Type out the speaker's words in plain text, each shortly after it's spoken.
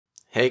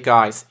Hey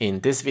guys, in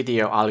this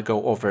video I'll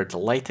go over the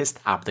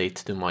latest update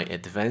to my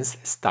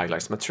Advanced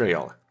Stylized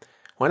Material.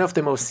 One of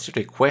the most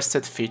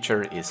requested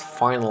features is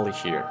finally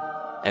here,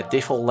 a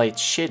default light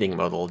shading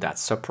model that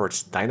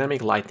supports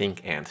dynamic lighting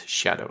and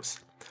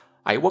shadows.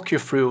 I walk you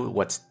through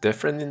what's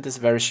different in this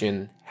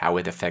version, how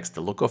it affects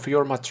the look of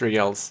your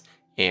materials,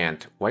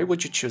 and why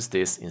would you choose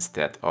this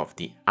instead of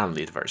the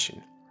Unlit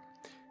version.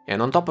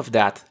 And on top of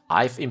that,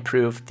 I've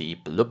improved the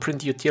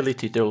blueprint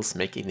utility tools,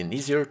 making it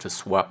easier to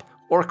swap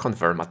or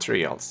convert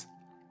materials.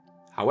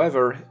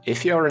 However,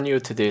 if you are new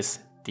to this,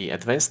 the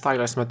Advanced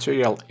Stylized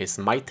Material is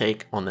my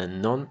take on a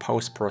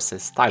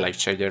non-post-process stylized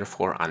shader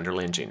for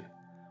Unreal Engine.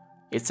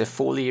 It's a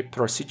fully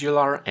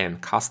procedural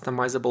and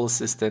customizable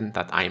system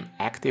that I'm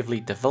actively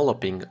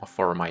developing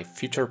for my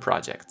future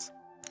projects.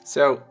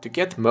 So, to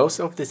get most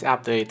of this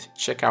update,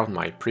 check out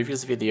my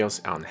previous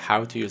videos on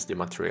how to use the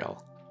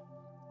material.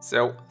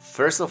 So,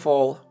 first of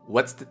all,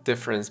 what's the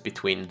difference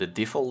between the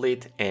default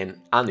lit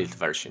and unlit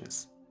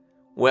versions?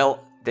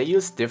 Well, they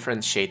use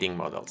different shading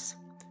models.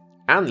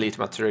 Unlit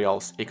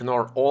materials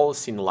ignore all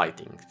scene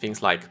lighting.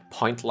 Things like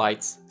point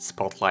lights,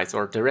 spotlights,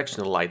 or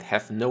directional light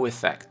have no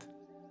effect.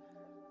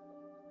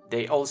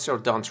 They also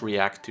don't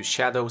react to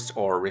shadows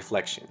or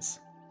reflections.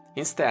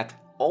 Instead,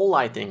 all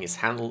lighting is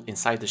handled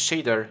inside the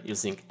shader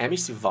using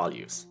emissive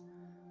values.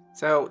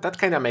 So that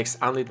kinda makes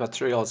unlit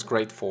materials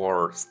great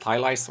for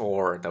stylized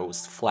or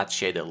those flat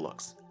shaded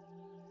looks.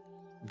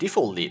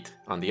 Default Lit,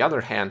 on the other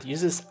hand,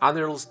 uses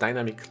Unreal's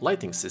dynamic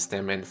lighting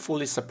system and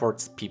fully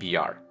supports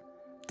PBR.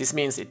 This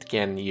means it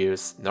can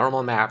use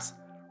normal maps,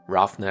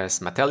 roughness,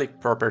 metallic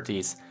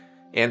properties,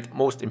 and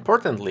most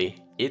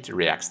importantly, it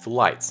reacts to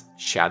lights,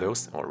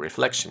 shadows, or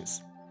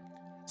reflections.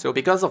 So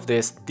because of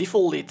this,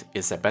 Default Lit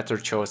is a better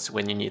choice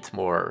when you need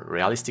more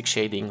realistic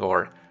shading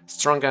or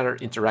stronger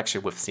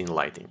interaction with scene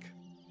lighting.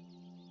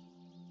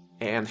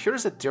 And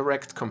here's a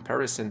direct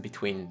comparison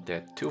between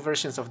the two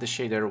versions of the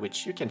shader,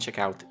 which you can check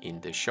out in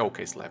the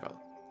showcase level.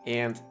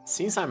 And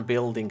since I'm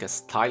building a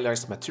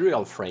stylized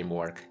material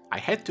framework, I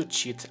had to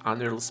cheat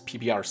Unreal's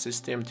PBR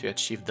system to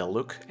achieve the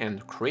look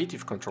and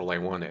creative control I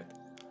wanted.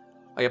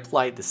 I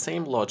applied the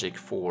same logic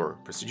for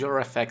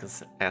procedural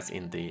effects as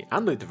in the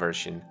Unlit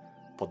version,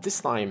 but this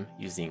time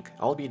using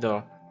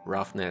albedo,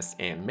 roughness,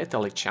 and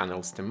metallic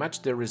channels to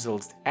match the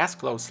results as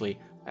closely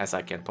as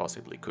I can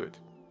possibly could.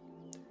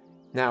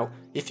 Now,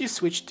 if you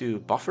switch to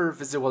buffer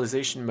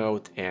visualization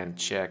mode and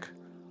check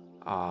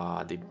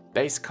the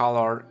base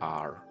color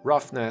or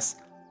roughness,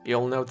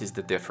 you'll notice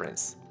the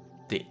difference.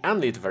 The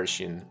unlit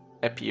version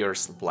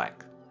appears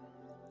black.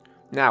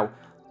 Now,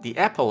 the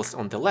apples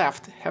on the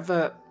left have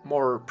a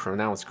more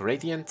pronounced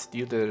gradient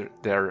due to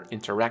their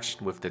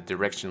interaction with the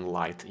directional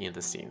light in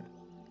the scene.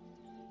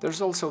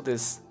 There's also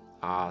this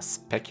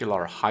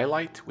specular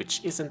highlight,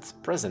 which isn't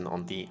present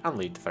on the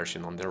unlit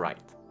version on the right.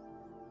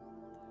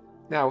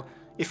 Now,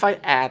 if I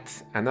add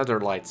another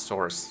light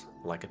source,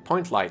 like a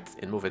point light,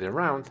 and move it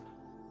around,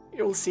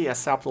 you'll see a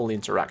subtle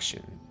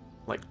interaction,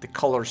 like the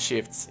color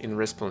shifts in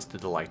response to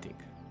the lighting.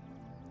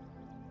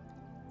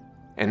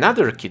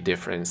 Another key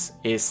difference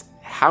is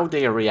how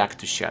they react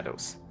to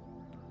shadows.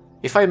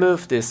 If I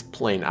move this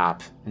plane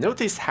up,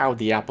 notice how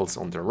the apples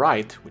on the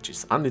right, which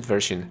is unlit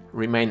version,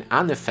 remain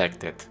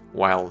unaffected,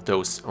 while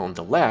those on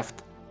the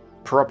left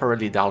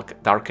properly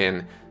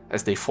darken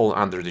as they fall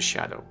under the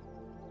shadow.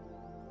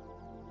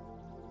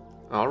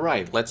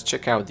 Alright, let's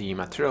check out the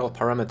material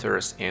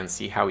parameters and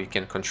see how you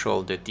can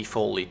control the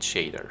default lit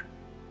shader.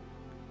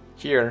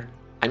 Here,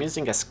 I'm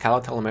using a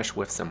skeletal mesh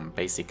with some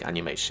basic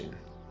animation.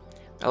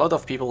 A lot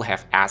of people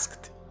have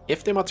asked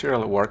if the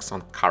material works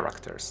on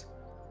characters.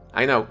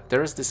 I know,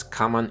 there is this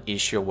common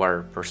issue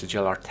where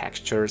procedural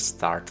textures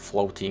start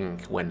floating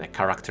when a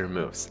character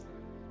moves,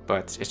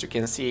 but as you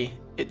can see,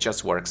 it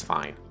just works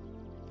fine.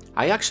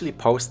 I actually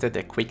posted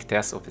a quick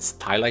test of a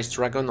stylized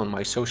dragon on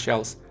my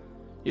socials,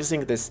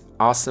 using this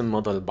awesome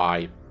model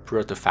by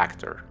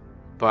Protofactor.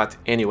 But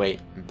anyway,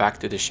 back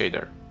to the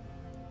shader.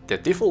 The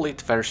default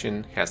lit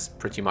version has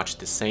pretty much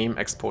the same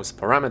exposed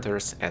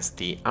parameters as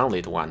the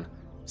unlit one,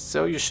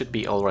 so you should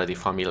be already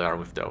familiar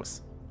with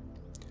those.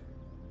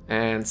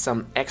 And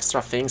some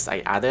extra things I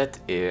added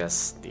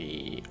is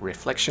the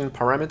reflection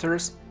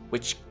parameters,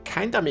 which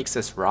kinda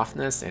mixes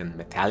roughness and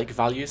metallic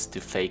values to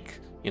fake,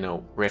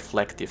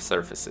 reflective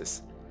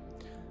surfaces.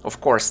 Of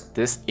course,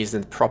 this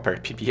isn't proper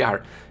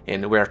PBR,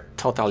 and we're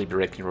totally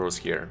breaking rules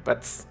here,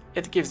 but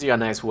it gives you a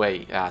nice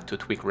way to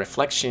tweak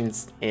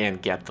reflections and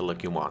get the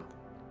look you want.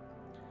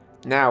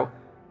 Now,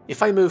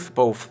 if I move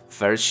both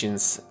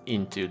versions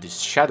into this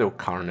shadow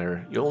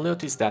corner, you'll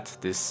notice that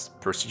these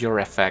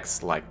procedural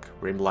effects like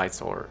rim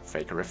lights or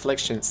fake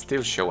reflections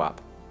still show up.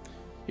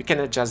 You can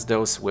adjust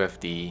those with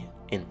the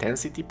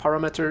intensity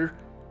parameter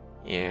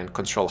and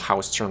control how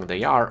strong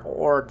they are,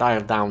 or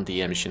dial down the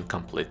emission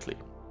completely.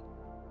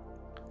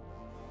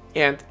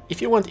 And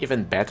if you want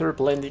even better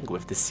blending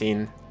with the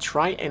scene,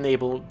 try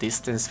enable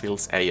Distance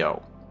Fields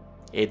AO.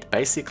 It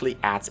basically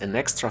adds an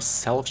extra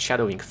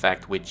self-shadowing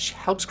effect which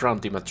helps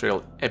ground the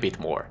material a bit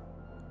more.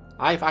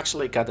 I've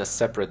actually got a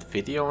separate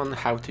video on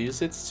how to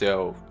use it,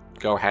 so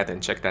go ahead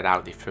and check that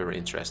out if you're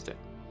interested.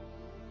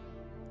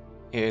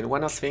 And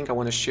one last thing I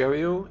want to show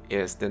you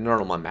is the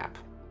normal map.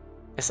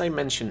 As I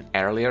mentioned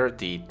earlier,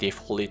 the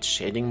default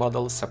shading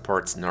model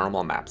supports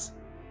normal maps.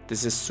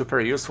 This is super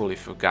useful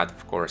if you've got,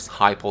 of course,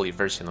 high poly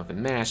version of a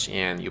mesh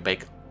and you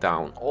bake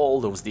down all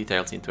those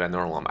details into a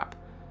normal map.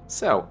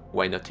 So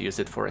why not use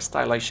it for a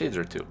stylized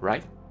shader too,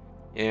 right?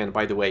 And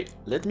by the way,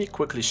 let me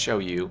quickly show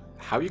you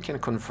how you can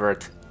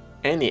convert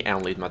any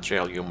Unlit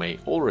material you may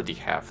already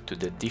have to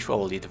the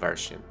default lit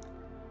version.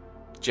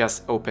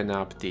 Just open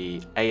up the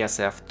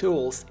ASF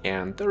Tools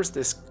and there's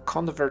this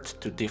Convert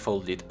to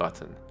Default Lit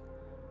button.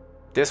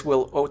 This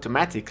will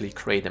automatically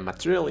create a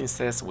material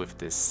instance with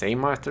the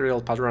same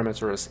material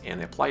parameters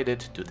and apply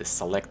it to the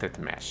selected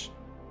mesh.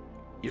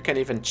 You can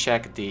even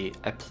check the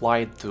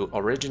Apply to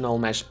Original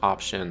Mesh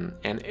option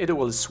and it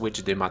will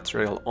switch the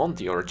material on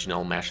the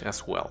original mesh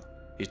as well.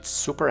 It's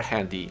super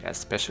handy,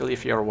 especially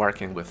if you're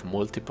working with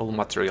multiple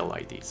material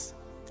IDs.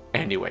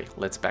 Anyway,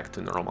 let's back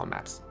to normal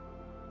maps.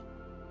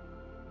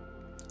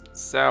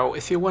 So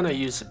if you want to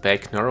use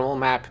Bake Normal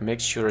Map, make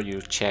sure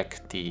you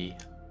check the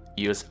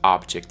Use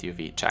Object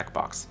UV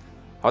checkbox.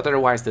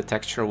 Otherwise the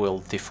texture will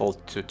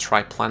default to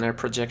triplanar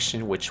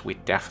projection, which we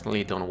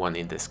definitely don't want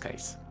in this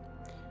case.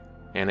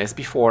 And as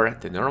before,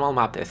 the normal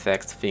map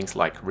affects things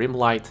like rim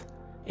light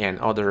and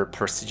other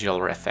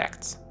procedural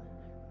effects.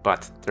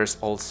 But there's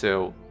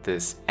also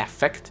this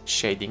Effect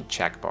Shading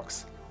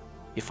checkbox.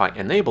 If I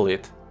enable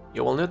it,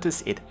 you will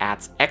notice it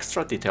adds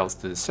extra details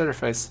to the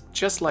surface,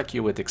 just like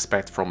you would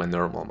expect from a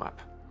normal map.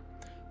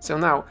 So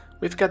now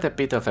we've got a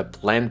bit of a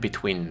blend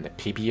between a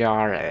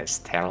PBR and a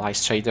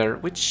sterilized shader,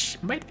 which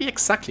might be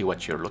exactly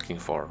what you're looking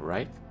for,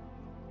 right?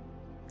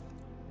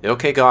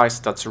 Okay guys,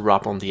 that's a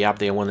wrap on the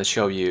update I want to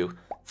show you.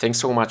 Thanks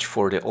so much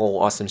for the all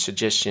awesome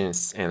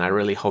suggestions, and I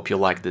really hope you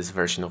like this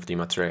version of the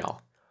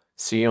material.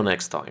 See you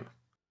next time.